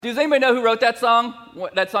Does anybody know who wrote that song?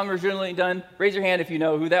 What that song originally done? Raise your hand if you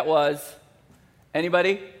know who that was.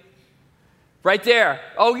 Anybody? Right there.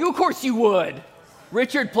 Oh, of course you would.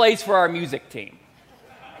 Richard plays for our music team.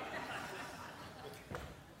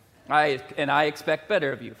 I expect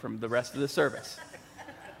better of you from the rest of the service.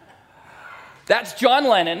 That's John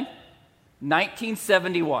Lennon,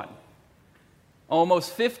 1971.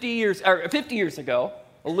 Almost 50 years ago.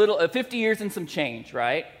 50 years and some change,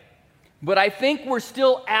 right? But I think we're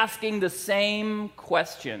still asking the same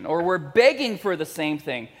question, or we're begging for the same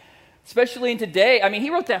thing, especially in today. I mean,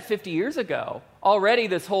 he wrote that 50 years ago. Already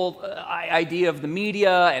this whole idea of the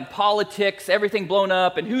media and politics, everything blown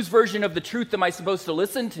up, and whose version of the truth am I supposed to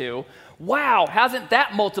listen to? Wow, hasn't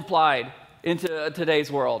that multiplied into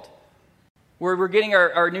today's world? Where we're getting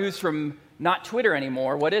our news from not Twitter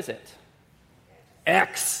anymore. What is it?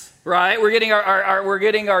 X. Right, we're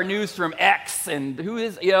getting our news from X, and who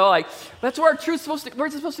is that's where our truth's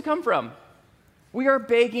where's it supposed to come from? We are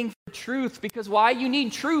begging for truth because why? You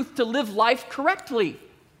need truth to live life correctly,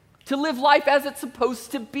 to live life as it's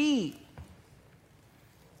supposed to be.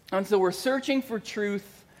 And so we're searching for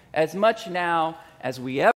truth as much now as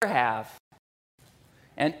we ever have.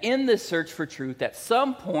 And in this search for truth, at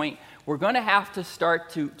some point, we're going to have to start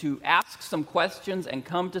to ask some questions and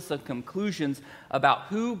come to some conclusions about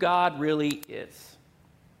who God really is.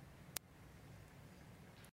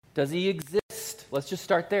 Does he exist? Let's just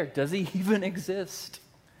start there. Does he even exist?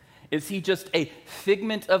 Is he just a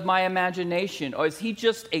figment of my imagination? Or is he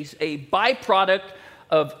just a byproduct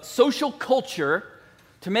of social culture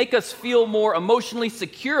to make us feel more emotionally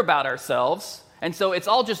secure about ourselves? And so it's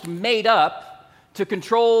all just made up to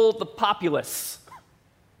control the populace.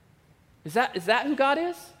 Is that who God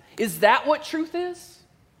is? Is that what truth is?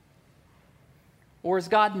 Or is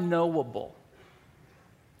God knowable?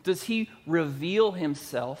 Does he reveal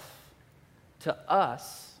himself to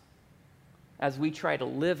us as we try to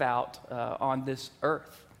live out on this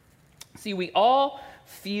earth? See, we all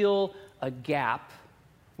feel a gap.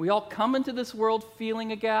 We all come into this world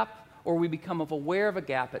feeling a gap, or we become aware of a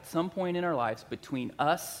gap at some point in our lives between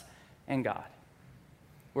us and God,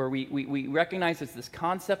 where we recognize it's this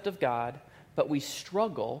concept of God, but we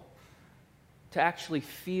struggle to actually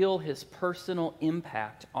feel his personal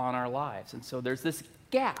impact on our lives. And so there's this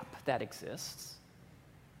gap that exists.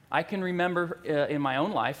 I can remember in my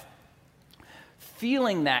own life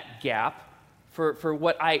feeling that gap for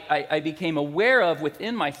what I became aware of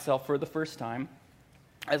within myself for the first time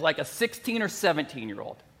as like a 16 or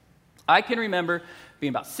 17-year-old. I can remember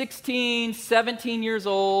being about 16, 17 years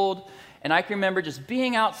old, and I can remember just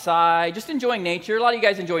being outside, just enjoying nature. A lot of you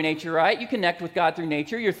guys enjoy nature, right? You connect with God through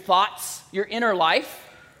nature. Your thoughts, your inner life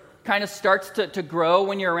kind of starts to grow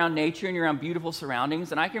when you're around nature and you're around beautiful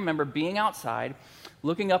surroundings. And I can remember being outside,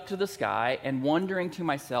 looking up to the sky and wondering to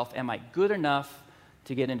myself, am I good enough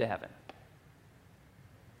to get into heaven?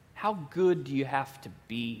 How good do you have to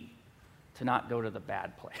be to not go to the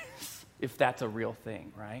bad place, if that's a real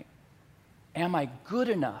thing, right? Am I good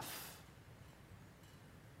enough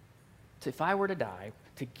to, if I were to die,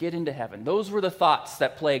 to get into heaven? Those were the thoughts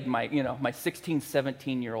that plagued my 16,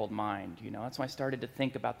 17-year-old mind. That's when I started to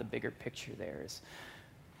think about the bigger picture there is,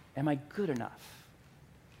 am I good enough?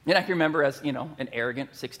 And I can remember as, an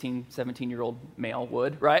arrogant 16, 17-year-old male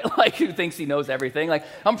would, right? Like, who thinks he knows everything. Like,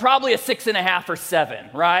 I'm probably a 6.5 or 7,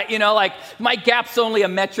 right? Like, my gap's only a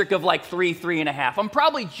metric of like 3.5. I'm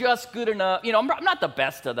probably just good enough. I'm not the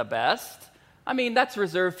best of the best. I mean, that's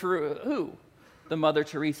reserved for who? The Mother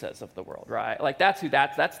Teresas of the world, right? Like, those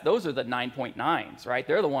are the 9.9s, right?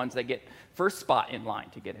 They're the ones that get first spot in line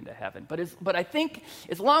to get into heaven. But I think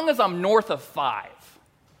as long as I'm north of 5,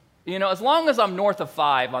 as long as I'm north of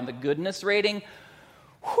 5 on the goodness rating,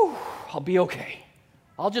 I'll be okay.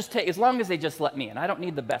 I'll just take, as long as they just let me in. I don't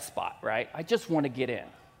need the best spot, right? I just want to get in.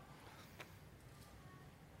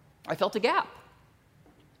 I felt a gap.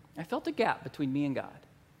 I felt a gap between me and God.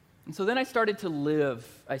 And so then I started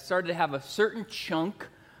to have a certain chunk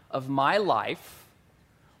of my life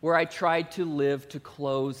where I tried to live to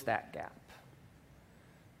close that gap.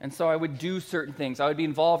 And so I would do certain things. I would be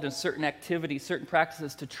involved in certain activities, certain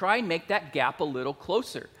practices to try and make that gap a little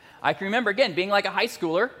closer. I can remember, again, being like a high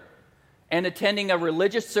schooler and attending a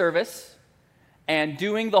religious service and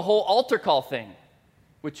doing the whole altar call thing,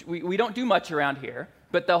 which we don't do much around here,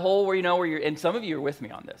 but the whole where you're, and some of you are with me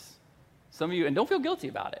on this. Some of you, and don't feel guilty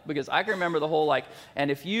about it, because I can remember the whole and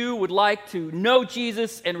if you would like to know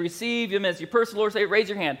Jesus and receive him as your personal Lord, say, raise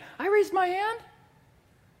your hand. I raised my hand.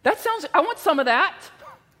 I want some of that.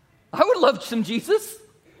 I would love some Jesus.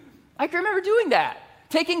 I can remember doing that,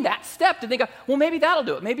 taking that step to think, well, maybe that'll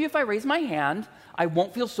do it. Maybe if I raise my hand, I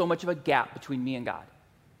won't feel so much of a gap between me and God.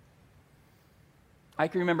 I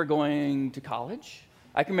can remember going to college.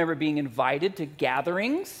 I can remember being invited to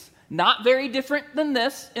gatherings, not very different than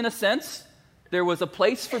this in a sense. There was a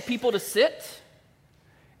place for people to sit,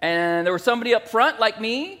 and there was somebody up front like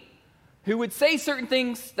me who would say certain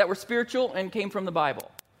things that were spiritual and came from the Bible.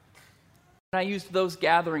 And I used those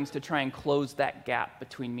gatherings to try and close that gap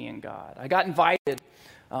between me and God. I got invited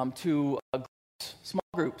to small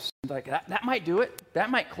groups. Like that might do it. That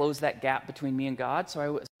might close that gap between me and God.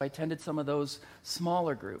 So I attended some of those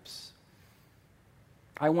smaller groups.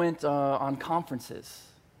 I went on conferences.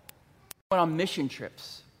 I went on mission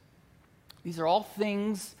trips. These are all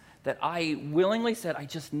things that I willingly said, I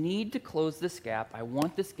just need to close this gap. I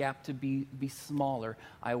want this gap to be smaller.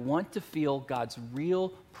 I want to feel God's real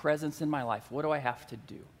presence in my life. What do I have to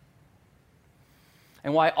do?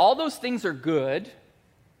 And why all those things are good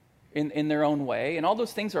in their own way, and all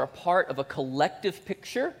those things are a part of a collective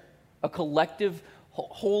picture, a collective,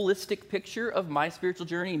 holistic picture of my spiritual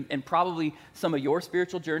journey, and probably some of your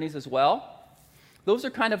spiritual journeys as well. Those are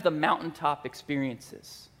kind of the mountaintop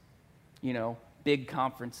experiences. You know, big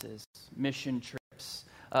conferences, mission trips,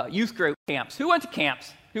 youth group camps. Who went to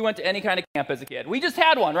camps? Who went to any kind of camp as a kid? We just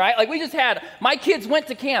had one, right? My kids went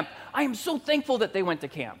to camp. I am so thankful that they went to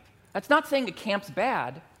camp. That's not saying a camp's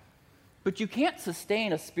bad, but you can't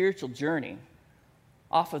sustain a spiritual journey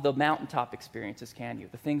off of the mountaintop experiences, can you?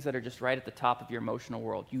 The things that are just right at the top of your emotional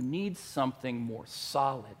world. You need something more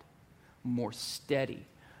solid, more steady,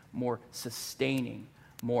 more sustaining,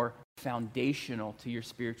 more foundational to your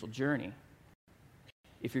spiritual journey.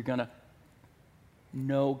 If you're going to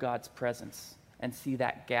know God's presence and see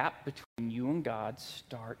that gap between you and God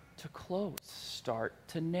start to close, start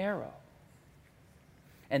to narrow.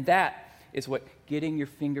 And that is what getting your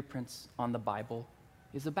fingerprints on the Bible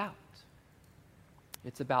is about.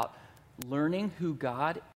 It's about learning who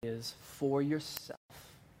God is for yourself,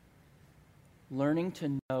 learning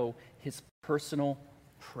to know his personal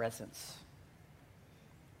presence.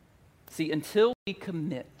 See, until we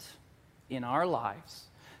commit in our lives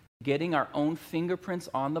getting our own fingerprints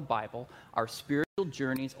on the Bible, our spiritual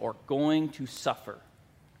journeys are going to suffer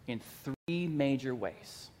in three major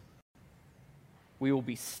ways. We will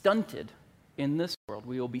be stunted in this world.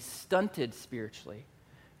 We will be stunted spiritually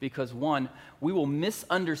because, one, we will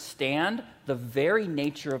misunderstand the very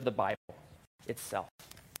nature of the Bible itself.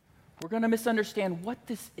 We're going to misunderstand what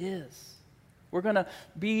this is. We're going to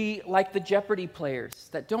be like the Jeopardy players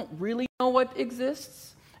that don't really know what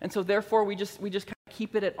exists, and so therefore we just kind of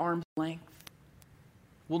keep it at arm's length.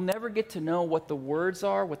 We'll never get to know what the words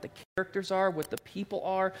are, what the characters are, what the people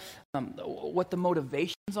are, what the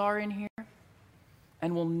motivations are in here.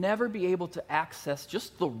 And we'll never be able to access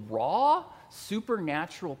just the raw,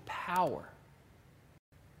 supernatural power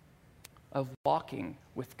of walking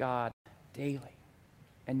with God daily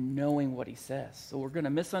and knowing what he says. So we're going to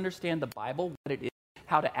misunderstand the Bible, what it is,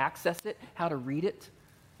 how to access it, how to read it,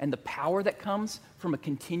 and the power that comes from a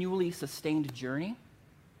continually sustained journey.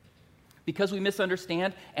 Because we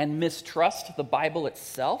misunderstand and mistrust the Bible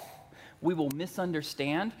itself, we will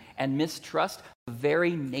misunderstand and mistrust the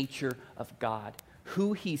very nature of God,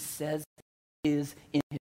 who he says is in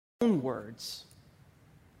his own words,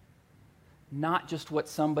 not just what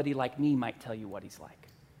somebody like me might tell you what he's like.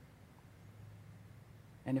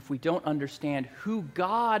 And if we don't understand who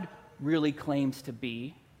God really claims to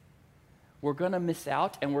be, we're going to miss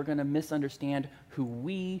out and we're going to misunderstand who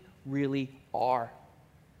we really are.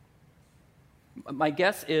 My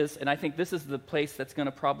guess is, and I think this is the place that's going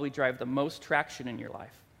to probably drive the most traction in your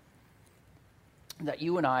life, that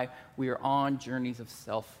you and I, we are on journeys of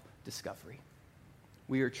self-discovery.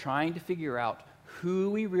 We are trying to figure out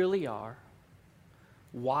who we really are,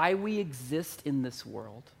 why we exist in this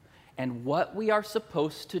world, and what we are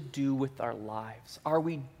supposed to do with our lives. Are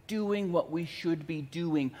we doing what we should be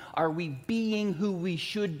doing? Are we being who we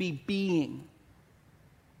should be being?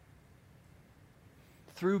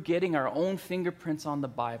 Through getting our own fingerprints on the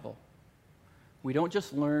Bible, we don't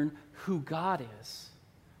just learn who God is,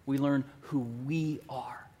 we learn who we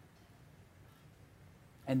are.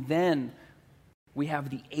 And then we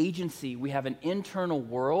have the agency, we have an internal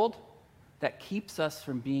world that keeps us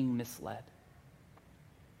from being misled.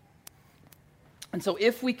 And so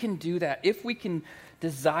if we can do that, if we can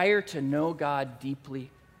desire to know God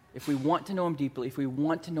deeply, if we want to know him deeply, if we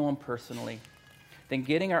want to know him personally, then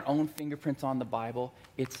getting our own fingerprints on the Bible,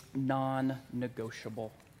 it's non-negotiable.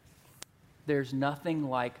 There's nothing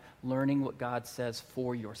like learning what God says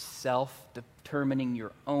for yourself, determining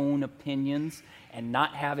your own opinions, and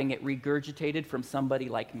not having it regurgitated from somebody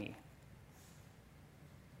like me.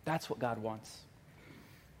 That's what God wants.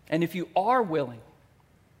 And if you are willing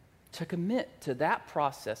to commit to that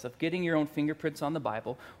process of getting your own fingerprints on the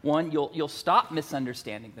Bible, one, you'll stop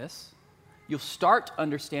misunderstanding this. You'll start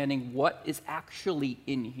understanding what is actually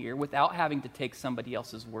in here without having to take somebody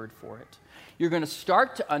else's word for it. You're going to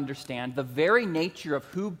start to understand the very nature of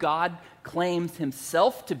who God claims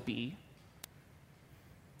himself to be.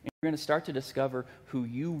 And you're going to start to discover who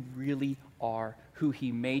you really are, who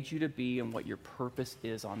he made you to be, and what your purpose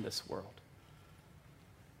is on this world.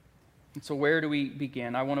 And so where do we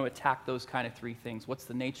begin? I want to attack those kind of three things. What's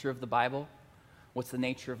the nature of the Bible? What's the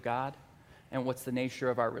nature of God? And what's the nature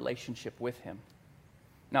of our relationship with him?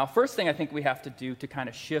 Now, first thing I think we have to do to kind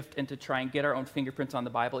of shift and to try and get our own fingerprints on the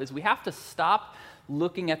Bible is we have to stop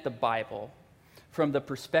looking at the Bible from the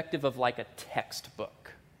perspective of like a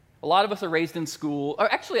textbook. A lot of us are raised in school.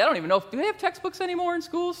 Or actually, I don't even know, do they have textbooks anymore in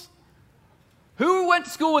schools? Who went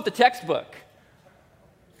to school with the textbook?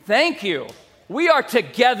 Thank you. We are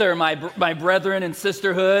together, my brethren and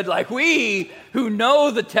sisterhood, like we who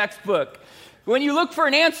know the textbook. When you look for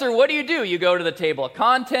an answer, what do? You go to the table of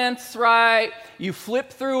contents, right? You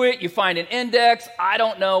flip through it, you find an index. I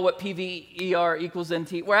don't know what PVER equals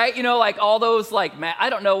NT, right? Like all those, like,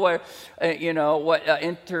 I don't know where,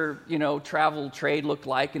 travel trade looked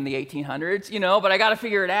like in the 1800s, but I got to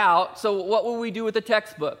figure it out. So what will we do with the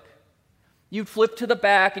textbook? You flip to the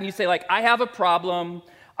back and you say, like, I have a problem.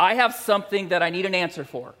 I have something that I need an answer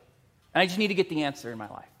for. And I just need to get the answer in my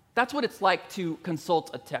life. That's what it's like to consult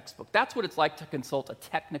a textbook. That's what it's like to consult a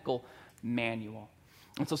technical manual.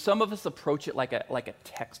 And so some of us approach it like a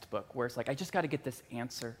textbook, where it's like, I just got to get this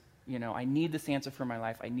answer. I need this answer for my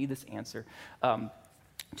life. I need this answer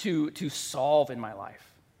to solve in my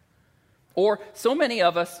life. Or so many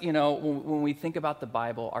of us, when we think about the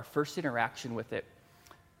Bible, our first interaction with it,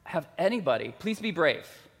 have anybody, please be brave.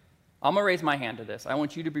 I'm going to raise my hand to this. I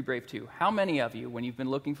want you to be brave too. How many of you, when you've been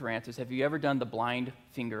looking for answers, have you ever done the blind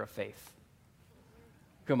finger of faith?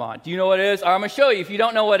 Come on. Do you know what it is? I'm going to show you if you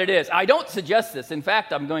don't know what it is. I don't suggest this. In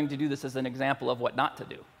fact, I'm going to do this as an example of what not to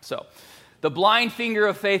do. So the blind finger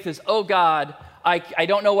of faith is, oh God, I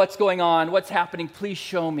don't know what's going on. What's happening? Please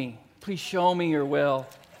show me. Please show me your will.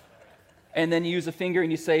 And then you use a finger and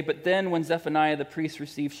you say, but then when Zephaniah the priest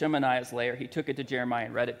received Shemaiah's layer, he took it to Jeremiah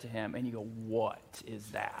and read it to him. And you go, what is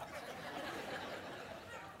that?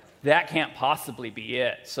 That can't possibly be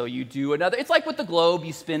it. So you do another. It's like with the globe.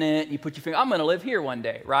 You spin it, you put your finger, I'm going to live here one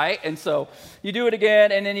day, right? And so you do it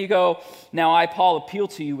again, and then you go, now I, Paul, appeal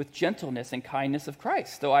to you with gentleness and kindness of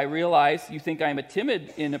Christ. Though I realize you think I'm a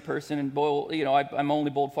timid in a person and bold, I'm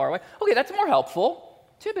only bold far away. Okay, that's more helpful.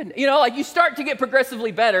 Timid. Like you start to get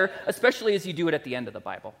progressively better, especially as you do it at the end of the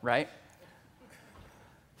Bible, right?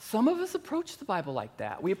 Some of us approach the Bible like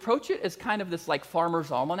that. We approach it as kind of this like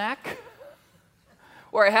farmer's almanac,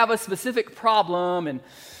 where I have a specific problem and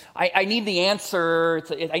I need the answer.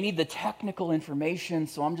 I need the technical information,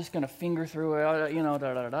 so I'm just going to finger through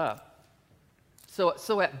it,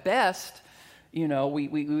 So at best,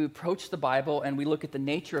 we approach the Bible and we look at the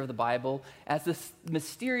nature of the Bible as this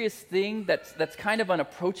mysterious thing that's kind of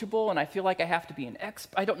unapproachable, and I feel like I have to be an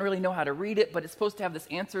expert. I don't really know how to read it, but it's supposed to have this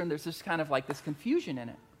answer, and there's just kind of like this confusion in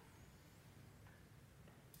it.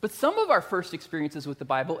 But some of our first experiences with the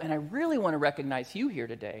Bible, and I really want to recognize you here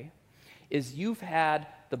today, is you've had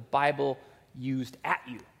the Bible used at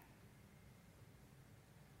you.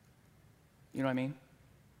 You know what I mean?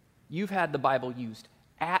 You've had the Bible used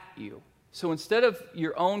at you. So instead of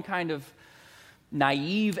your own kind of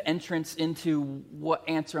naive entrance into what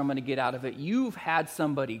answer I'm going to get out of it, you've had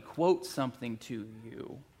somebody quote something to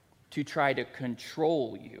you to try to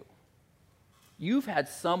control you. You've had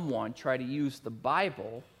someone try to use the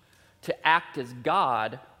Bible to act as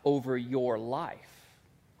God over your life,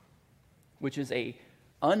 which is an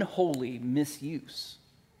unholy misuse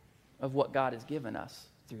of what God has given us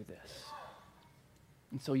through this.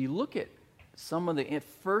 And so you look at some of the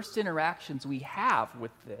first interactions we have with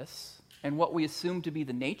this and what we assume to be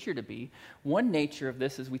the nature to be. One nature of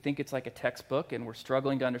this is we think it's like a textbook and we're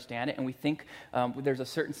struggling to understand it, and we think there's a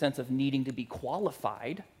certain sense of needing to be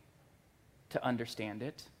qualified to understand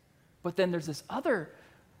it. But then there's this other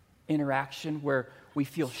interaction where we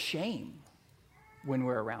feel shame when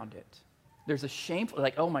we're around it. There's a shameful,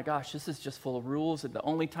 like, oh my gosh, this is just full of rules, and the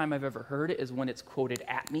only time I've ever heard it is when it's quoted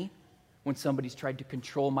at me, when somebody's tried to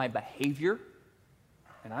control my behavior,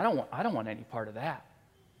 and I don't want any part of that.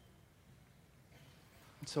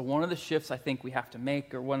 And so one of the shifts I think we have to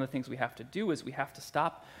make, or one of the things we have to do, is we have to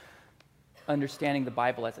stop understanding the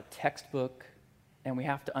Bible as a textbook, and we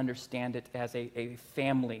have to understand it as a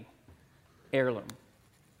family heirloom.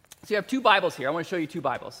 So you have two Bibles here. I want to show you two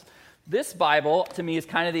Bibles. This Bible, to me, is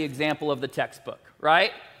kind of the example of the textbook,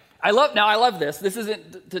 right? I love this. This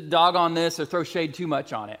isn't to dog on this or throw shade too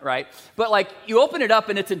much on it, right? But like you open it up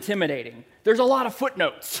and it's intimidating. There's a lot of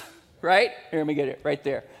footnotes, right? Here, let me get it right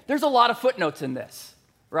there. There's a lot of footnotes in this,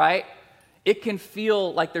 right? It can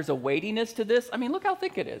feel like there's a weightiness to this. I mean, look how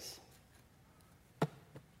thick it is.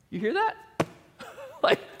 You hear that?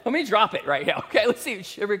 Like, let me drop it right now. Okay, let's see.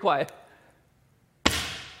 Everybody quiet.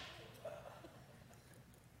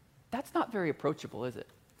 That's not very approachable, is it?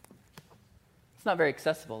 It's not very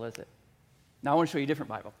accessible, is it? Now I want to show you a different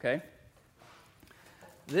Bible, okay?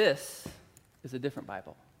 This is a different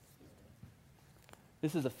Bible.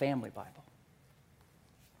 This is a family Bible.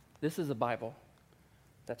 This is a Bible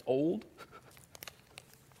that's old.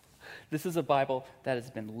 This is a Bible that has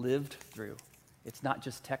been lived through. It's not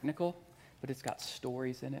just technical, but it's got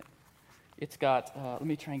stories in it. It's got, let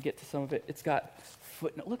me try and get to some of it. It's got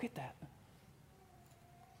footnote. Look at that.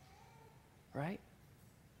 Right?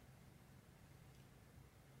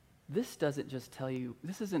 This doesn't just tell you,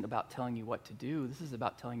 this isn't about telling you what to do. This is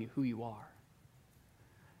about telling you who you are.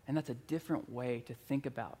 And that's a different way to think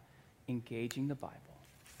about engaging the Bible.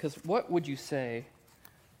 Because what would you say,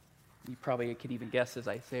 you probably could even guess as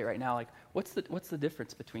I say it right now, like, what's the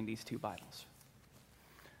difference between these two Bibles?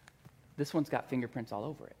 This one's got fingerprints all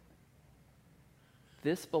over it.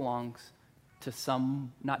 This belongs to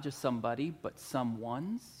some, not just somebody, but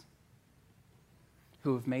someones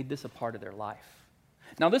who have made this a part of their life.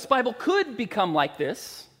 Now, this Bible could become like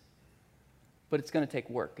this, but it's going to take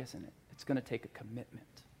work, isn't it? It's going to take a commitment.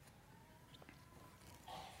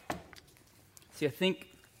 See, I think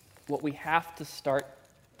what we have to start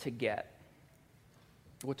to get,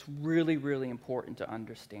 what's really, really important to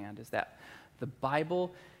understand is that the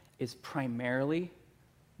Bible is primarily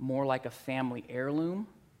more like a family heirloom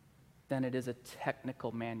than it is a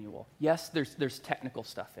technical manual. Yes, there's technical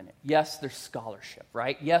stuff in it. Yes, there's scholarship,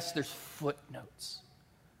 right? Yes, there's footnotes.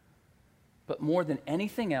 But more than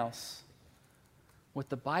anything else, what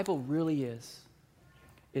the Bible really is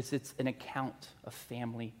it's an account of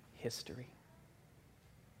family history.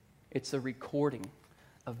 It's a recording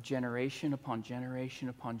of generation upon generation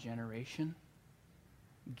upon generation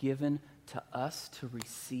given to us to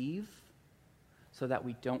receive so that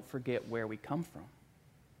we don't forget where we come from.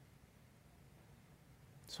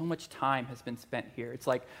 So much time has been spent here. It's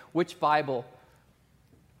like, which Bible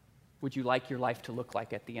would you like your life to look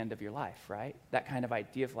like at the end of your life, right? That kind of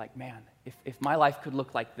idea of like, man, if my life could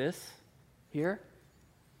look like this here,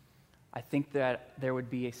 I think that there would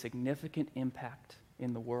be a significant impact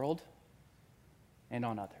in the world and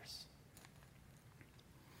on others.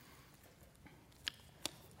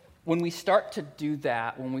 When we start to do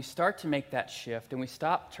that, when we start to make that shift, and we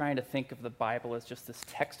stop trying to think of the Bible as just this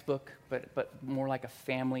textbook, but more like a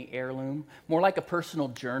family heirloom, more like a personal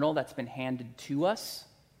journal that's been handed to us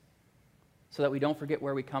so that we don't forget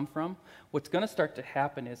where we come from, what's going to start to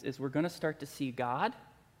happen is we're going to start to see God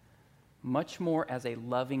much more as a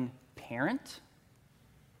loving parent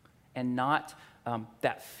and not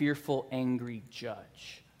that fearful, angry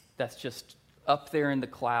judge that's just up there in the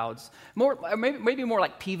clouds. Maybe more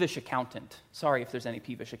like peevish accountant. Sorry if there's any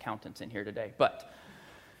peevish accountants in here today, but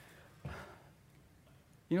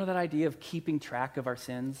you know that idea of keeping track of our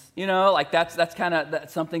sins? You know, like that's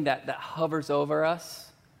something that hovers over us.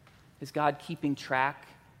 Is God keeping track?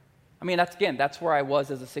 I mean, that's where I was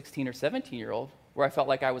as a 16 or 17-year-old, where I felt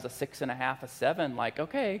like I was a 6.5, a 7, like,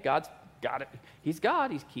 okay, God's got it. He's God.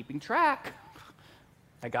 He's keeping track.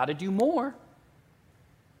 I got to do more.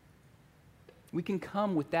 We can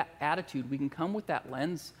come with that attitude. We can come with that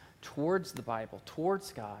lens towards the Bible,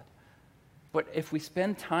 towards God. But if we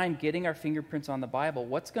spend time getting our fingerprints on the Bible,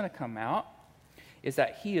 what's going to come out is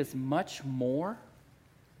that he is much more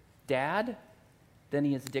dad than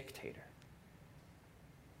he is dictator.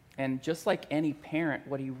 And just like any parent,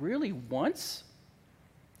 what he really wants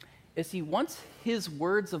is he wants his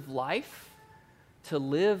words of life to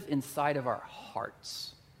live inside of our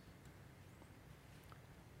hearts.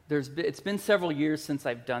 It's been several years since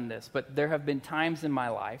I've done this, but there have been times in my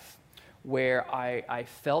life where I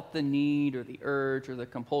felt the need or the urge or the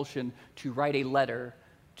compulsion to write a letter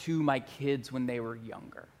to my kids when they were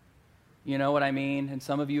younger. You know what I mean? And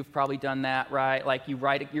some of you have probably done that, right? Like you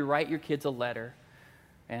write your kids a letter.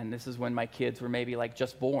 And this is when my kids were maybe like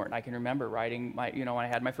just born. I can remember writing when I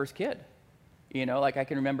had my first kid. Like I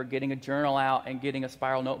can remember getting a journal out and getting a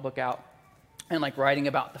spiral notebook out and like writing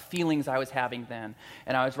about the feelings I was having then.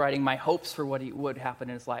 And I was writing my hopes for what would happen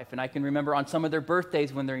in his life. And I can remember on some of their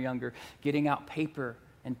birthdays when they're younger, getting out paper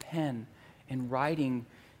and pen and writing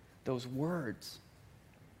those words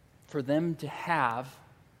for them to have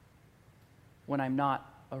when I'm not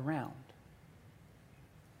around.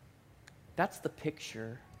 That's the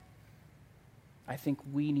picture I think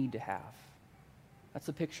we need to have. That's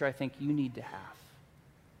the picture I think you need to have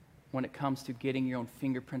when it comes to getting your own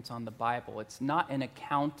fingerprints on the Bible. It's not an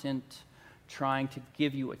accountant trying to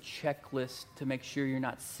give you a checklist to make sure you're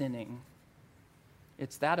not sinning.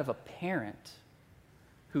 It's that of a parent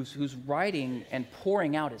who's writing and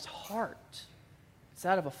pouring out his heart. It's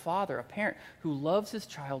that of a father, a parent who loves his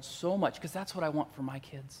child so much, because that's what I want for my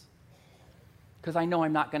kids. Because I know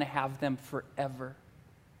I'm not going to have them forever.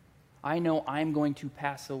 I know I'm going to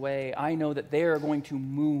pass away. I know that they are going to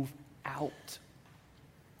move out.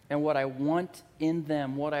 And what I want in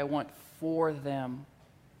them, what I want for them,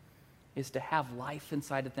 is to have life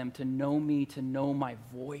inside of them, to know me, to know my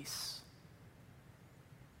voice.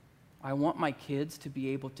 I want my kids to be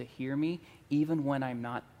able to hear me even when I'm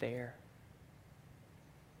not there.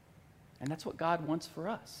 And that's what God wants for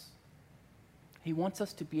us. He wants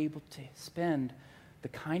us to be able to spend the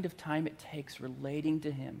kind of time it takes relating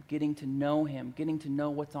to Him, getting to know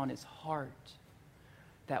what's on His heart,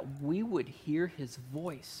 that we would hear His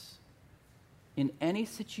voice in any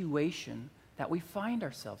situation that we find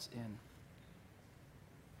ourselves in.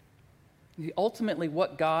 Ultimately,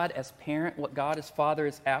 what God as parent, what God as Father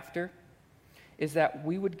is after, is that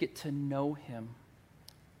we would get to know Him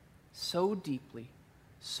so deeply,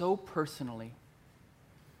 so personally,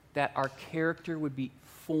 that our character would be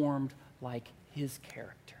formed like His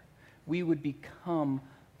character. We would become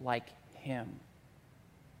like Him.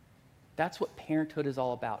 That's what parenthood is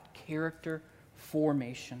all about, character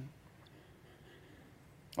formation.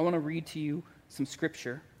 I want to read to you some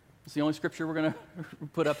scripture. It's the only scripture we're going to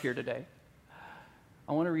put up here today.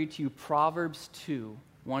 I want to read to you Proverbs 2,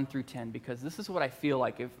 1 through 10, because this is what I feel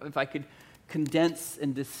like. If I could condense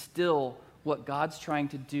and distill what God's trying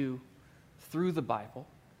to do through the Bible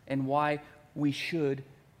and why we should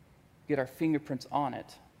get our fingerprints on it,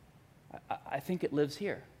 I think it lives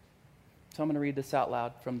here. So I'm going to read this out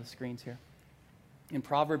loud from the screens here. In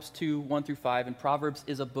Proverbs 2, 1 through 5, and Proverbs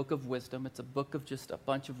is a book of wisdom. It's a book of just a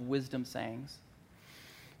bunch of wisdom sayings.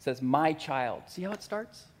 It says, my child. See how it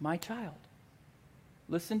starts? My child.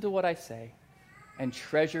 Listen to what I say and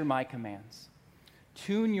treasure my commands.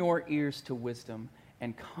 Tune your ears to wisdom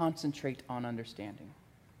and concentrate on understanding.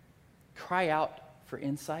 Cry out for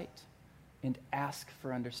insight and ask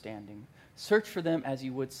for understanding. Search for them as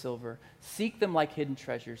you would silver. Seek them like hidden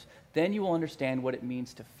treasures. Then you will understand what it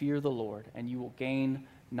means to fear the Lord, and you will gain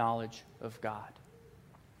knowledge of God.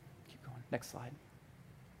 Keep going. Next slide.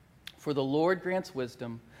 For the Lord grants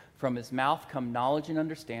wisdom. From His mouth come knowledge and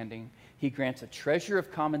understanding. He grants a treasure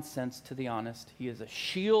of common sense to the honest. He is a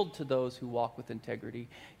shield to those who walk with integrity.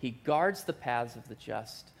 He guards the paths of the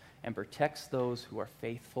just and protects those who are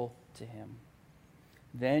faithful to Him.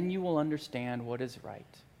 Then you will understand what is right,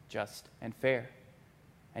 just, and fair,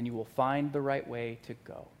 and you will find the right way to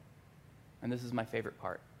go. And this is my favorite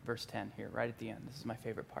part, verse 10 here, right at the end. This is my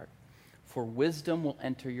favorite part. For wisdom will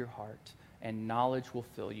enter your heart, and knowledge will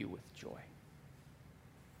fill you with joy.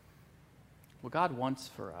 What God wants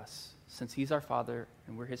for us, since He's our Father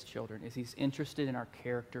and we're His children, is He's interested in our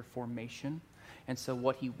character formation. And so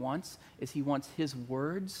what He wants is He wants His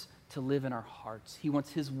words to live in our hearts. He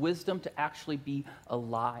wants His wisdom to actually be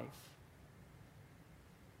alive,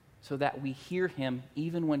 so that we hear Him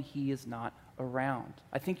even when He is not around.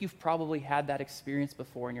 I think you've probably had that experience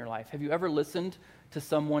before in your life. Have you ever listened to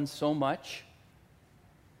someone so much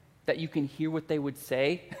that you can hear what they would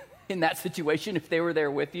say in that situation if they were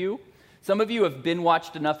there with you? Some of you have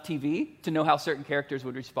watched enough TV to know how certain characters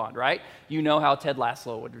would respond, right? You know how Ted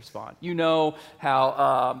Lasso would respond. You know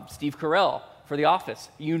how Steve Carell for The Office.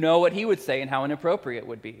 You know what he would say and how inappropriate it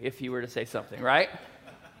would be if he were to say something, right?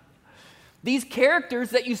 These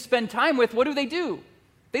characters that you spend time with, what do?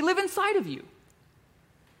 They live inside of you.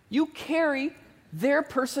 You carry their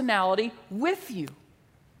personality with you.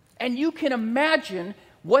 And you can imagine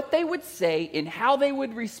what they would say and how they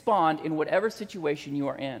would respond in whatever situation you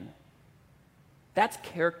are in. That's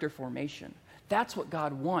character formation. That's what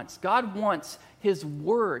God wants. God wants His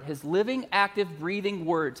word, His living, active, breathing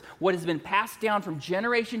words, what has been passed down from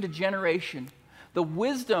generation to generation, the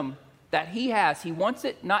wisdom that He has. He wants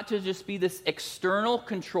it not to just be this external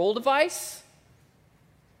control device,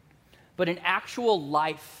 but an actual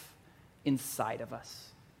life inside of us.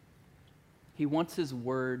 He wants His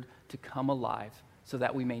word to come alive so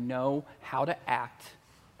that we may know how to act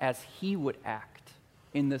as He would act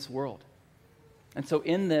in this world. And so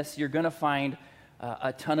in this, you're going to find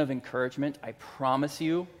a ton of encouragement. I promise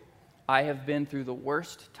you, I have been through the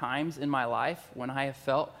worst times in my life when I have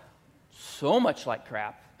felt so much like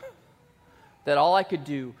crap that all I could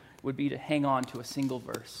do would be to hang on to a single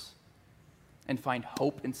verse and find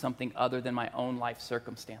hope in something other than my own life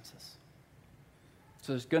circumstances.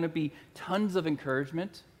 So there's going to be tons of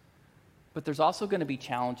encouragement, but there's also going to be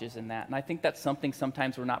challenges in that. And I think that's something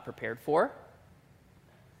sometimes we're not prepared for.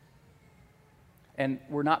 And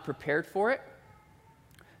we're not prepared for it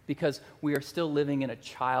because we are still living in a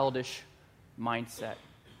childish mindset.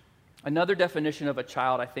 Another definition of a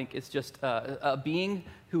child, I think, is just a being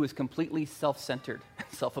who is completely self-centered,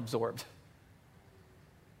 self-absorbed.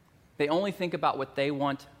 They only think about what they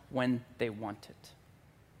want when they want it.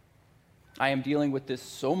 I am dealing with this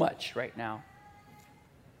so much right now.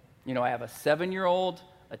 You know, I have a 7-year-old,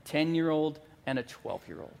 a 10-year-old, and a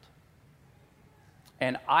 12-year-old.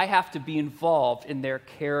 And I have to be involved in their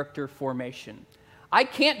character formation. I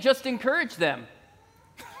can't just encourage them.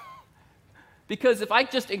 Because if I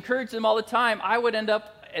just encourage them all the time, I would end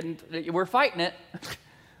up, and we're fighting it,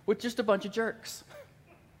 with just a bunch of jerks.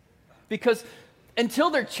 Because until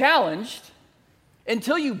they're challenged,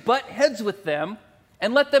 until you butt heads with them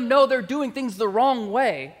and let them know they're doing things the wrong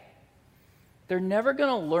way, they're never going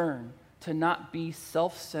to learn to not be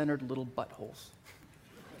self-centered little buttholes.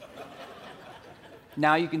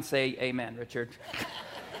 Now you can say amen, Richard.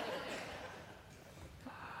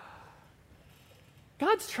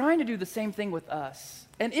 God's trying to do the same thing with us.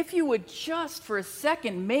 And if you would just for a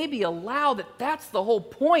second maybe allow that that's the whole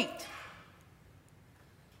point,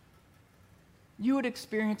 you would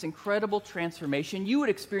experience incredible transformation. You would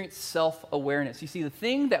experience self-awareness. You see, the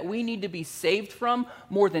thing that we need to be saved from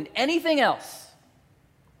more than anything else,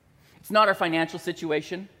 it's not our financial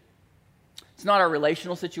situation. It's not our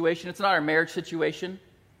relational situation. It's not our marriage situation.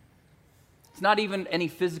 It's not even any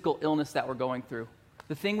physical illness that we're going through.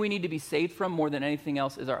 The thing we need to be saved from more than anything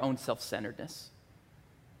else is our own self-centeredness.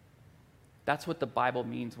 That's what the Bible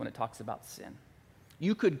means when it talks about sin.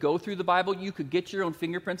 You could go through the Bible, you could get your own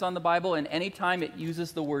fingerprints on the Bible, and anytime it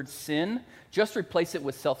uses the word sin, just replace it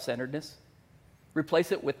with self-centeredness.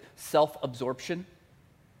 Replace it with self-absorption.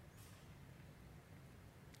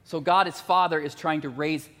 So God as Father is trying to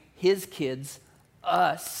raise his kids,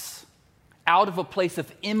 us, out of a place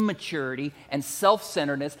of immaturity and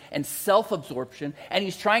self-centeredness and self-absorption, and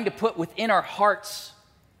he's trying to put within our hearts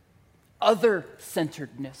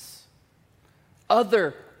other-centeredness,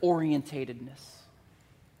 other-orientatedness.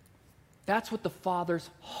 That's what the Father's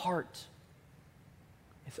heart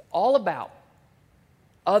is all about,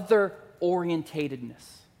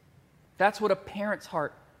 other-orientatedness. That's what a parent's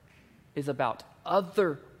heart is about,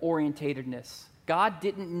 other-orientatedness. God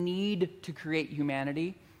didn't need to create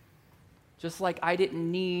humanity, just like I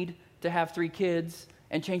didn't need to have 3 kids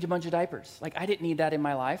and change a bunch of diapers. Like, I didn't need that in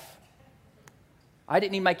my life. I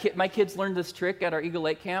didn't need my kids learned this trick at our Eagle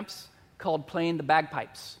Lake camps called playing the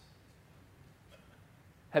bagpipes.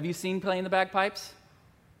 Have you seen playing the bagpipes?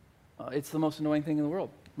 It's the most annoying thing in the world.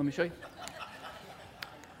 Let me show you.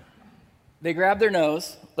 They grab their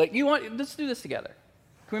nose, like, let's do this together.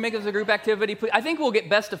 Can we make this a group activity, please? I think we'll get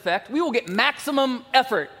best effect. We will get maximum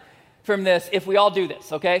effort from this if we all do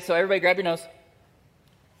this, okay? So everybody grab your nose.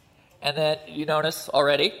 And then you notice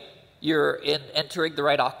already you're entering the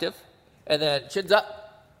right octave. And then chins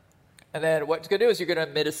up. And then what you're going to do is you're going to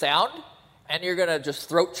emit a sound, and you're going to just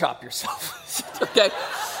throat chop yourself, okay?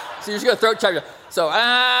 So you're just going to throat chop yourself. So,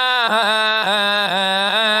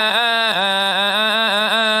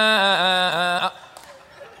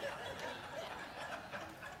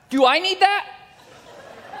 do I need that?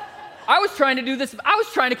 I was trying to do this. I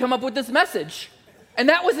was trying to come up with this message, and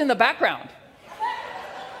that was in the background.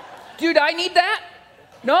 Dude, I need that?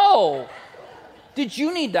 No. Did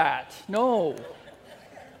you need that? No.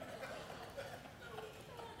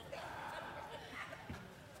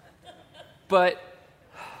 But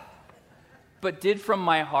did from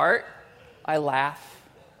my heart, I laugh.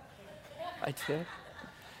 I did.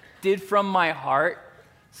 Did from my heart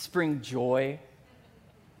spring joy?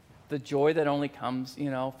 The joy that only comes,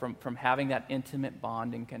 from having that intimate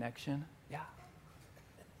bond and connection. Yeah.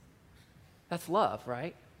 That's love,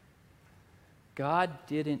 right? God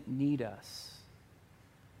didn't need us,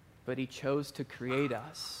 but he chose to create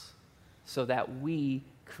us so that we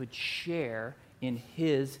could share in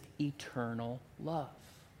his eternal love.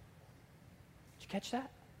 Did you catch that?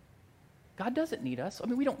 God doesn't need us. I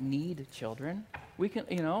mean, we don't need children. We can,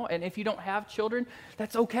 and if you don't have children,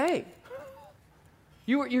 that's okay.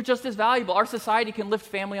 You're just as valuable. Our society can lift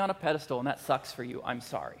family on a pedestal, and that sucks for you. I'm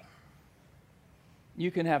sorry. You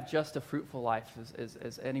can have just a fruitful life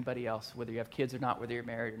as anybody else, whether you have kids or not, whether you're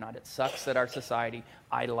married or not. It sucks that our society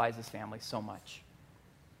idolizes family so much.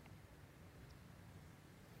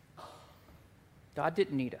 God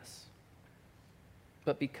didn't need us,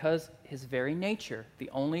 but because his very nature, the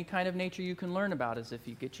only kind of nature you can learn about is if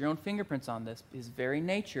you get your own fingerprints on this, his very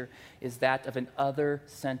nature is that of an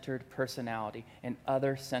other-centered personality, an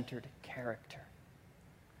other-centered character.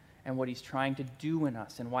 And what he's trying to do in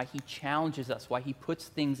us and why he challenges us, why he puts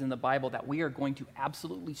things in the Bible that we are going to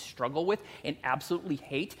absolutely struggle with and absolutely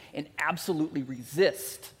hate and absolutely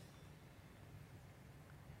resist.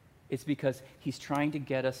 It's because he's trying to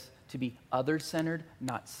get us to be other-centered,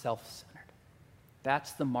 not self-centered.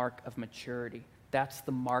 That's the mark of maturity. That's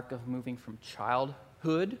the mark of moving from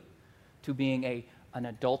childhood to being an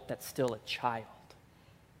adult that's still a child.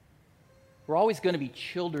 We're always going to be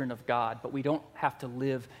children of God, but we don't have to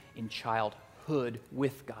live in childhood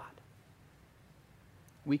with God.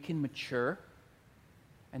 We can mature,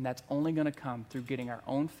 and that's only going to come through getting our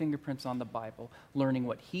own fingerprints on the Bible, learning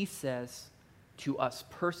what he says to us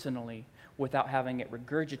personally without having it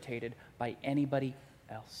regurgitated by anybody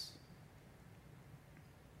else.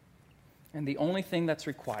 And the only thing that's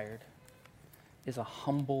required is a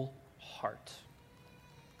humble heart.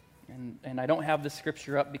 And I don't have the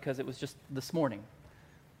scripture up because it was just this morning.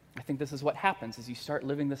 I think this is what happens as you start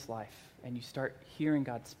living this life and you start hearing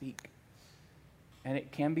God speak. And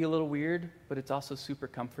it can be a little weird, but it's also super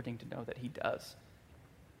comforting to know that he does.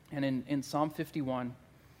 And in Psalm 51,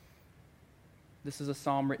 this is a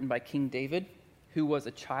psalm written by King David, who was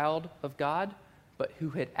a child of God, but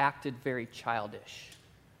who had acted very childish.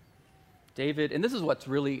 David, and this is what's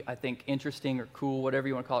really, I think, interesting or cool, whatever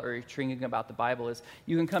you want to call it, or intriguing about the Bible is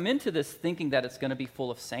you can come into this thinking that it's going to be full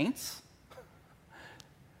of saints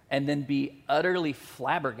and then be utterly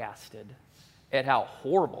flabbergasted at how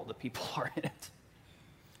horrible the people are in it.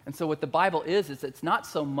 And so what the Bible is it's not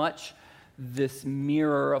so much this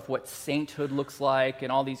mirror of what sainthood looks like and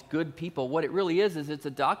all these good people. What it really is it's a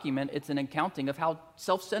document, it's an accounting of how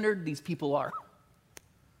self-centered these people are.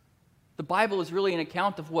 The Bible is really an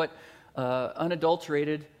account of what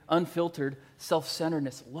unadulterated, unfiltered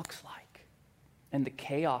self-centeredness looks like, and the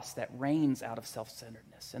chaos that reigns out of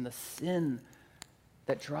self-centeredness, and the sin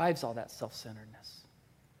that drives all that self-centeredness.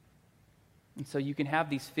 And so you can have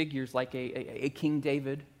these figures like a King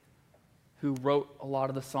David, who wrote a lot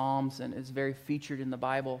of the Psalms and is very featured in the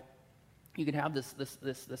Bible. You can have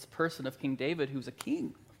this person of King David who's a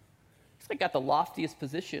king. He's like got the loftiest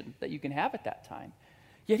position that you can have at that time.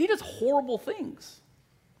 Yet he does horrible things.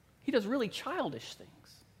 He does really childish things.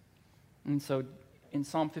 And so in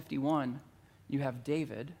Psalm 51, you have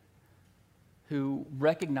David who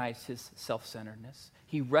recognized his self-centeredness.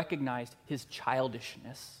 He recognized his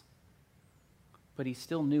childishness, but he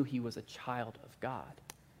still knew he was a child of God.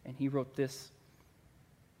 And he wrote this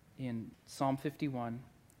in Psalm 51,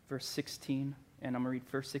 verse 16, and I'm going to read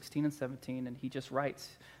verse 16 and 17, and he just writes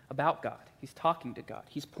about God. He's talking to God.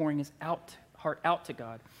 He's pouring his heart out to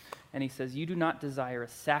God. And he says, "You do not desire a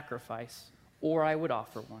sacrifice, or I would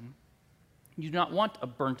offer one. You do not want a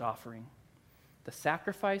burnt offering. The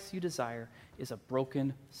sacrifice you desire is a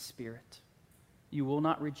broken spirit. You will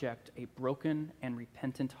not reject a broken and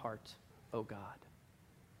repentant heart, O God."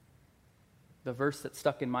 The verse that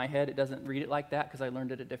stuck in my head, it doesn't read it like that because I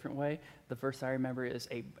learned it a different way. The verse I remember is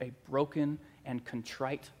a broken and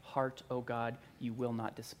contrite heart, O God, you will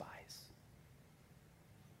not despise.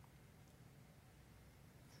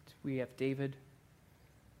 We have David.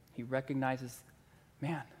 He recognizes,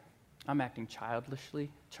 man, I'm acting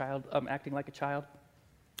childishly. I'm acting like a child.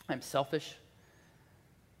 I'm selfish.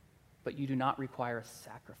 But you do not require a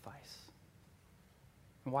sacrifice.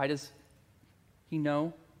 And why does he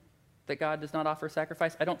know that God does not offer a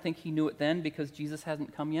sacrifice? I don't think he knew it then because Jesus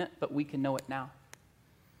hasn't come yet, but we can know it now.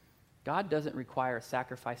 God doesn't require a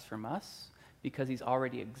sacrifice from us because he's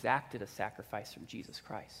already exacted a sacrifice from Jesus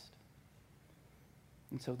Christ.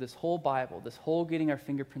 And so this whole Bible, this whole getting our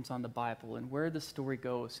fingerprints on the Bible and where the story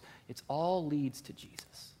goes, it all leads to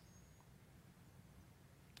Jesus.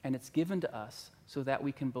 And it's given to us so that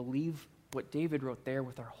we can believe what David wrote there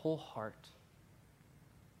with our whole heart.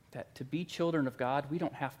 That to be children of God, we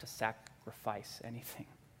don't have to sacrifice anything.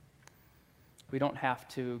 We don't have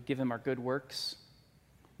to give him our good works.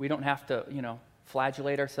 We don't have to,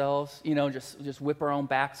 flagellate ourselves, just whip our own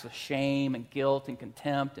backs with shame and guilt and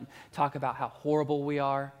contempt and talk about how horrible we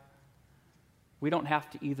are. We don't have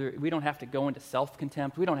to go into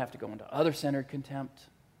self-contempt. We don't have to go into other-centered contempt.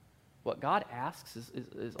 What God asks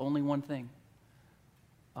is only one thing: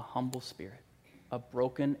 a humble spirit, a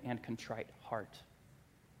broken and contrite heart.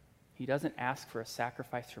 He doesn't ask for a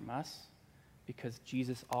sacrifice from us because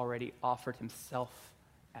Jesus already offered himself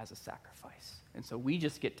as a sacrifice. And so we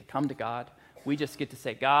just get to come to God. We just get to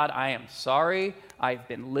say, God, I am sorry. I've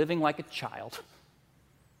been living like a child.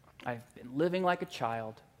 I've been living like a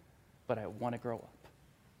child, but I want to grow up.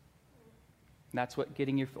 And that's what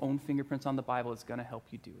getting your own fingerprints on the Bible is going to help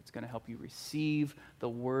you do. It's going to help you receive the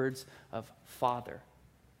words of Father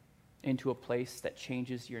into a place that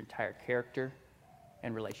changes your entire character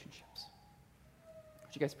and relationships.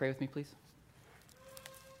 Would you guys pray with me, please?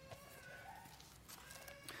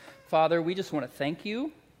 Father, we just want to thank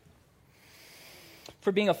you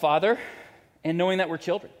for being a father and knowing that we're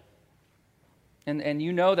children. And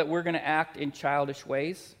you know that we're going to act in childish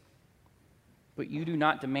ways, but you do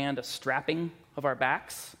not demand a strapping of our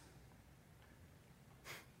backs,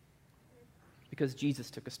 because Jesus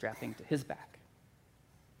took a strapping to his back.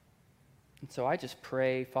 And so I just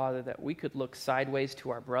pray, Father, that we could look sideways to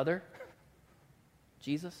our brother,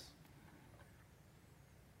 Jesus,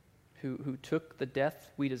 who took the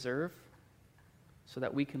death we deserve so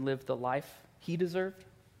that we can live the life he deserved,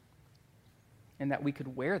 and that we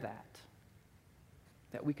could wear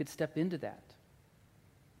that we could step into that.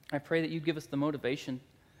 I pray that you give us the motivation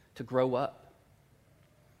to grow up.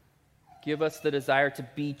 Give us the desire to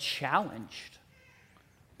be challenged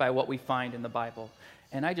by what we find in the Bible.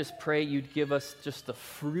 And I just pray you'd give us just the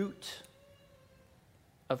fruit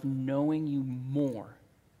of knowing you more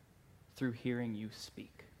through hearing you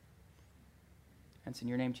speak. And it's in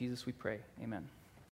your name, Jesus, we pray. Amen.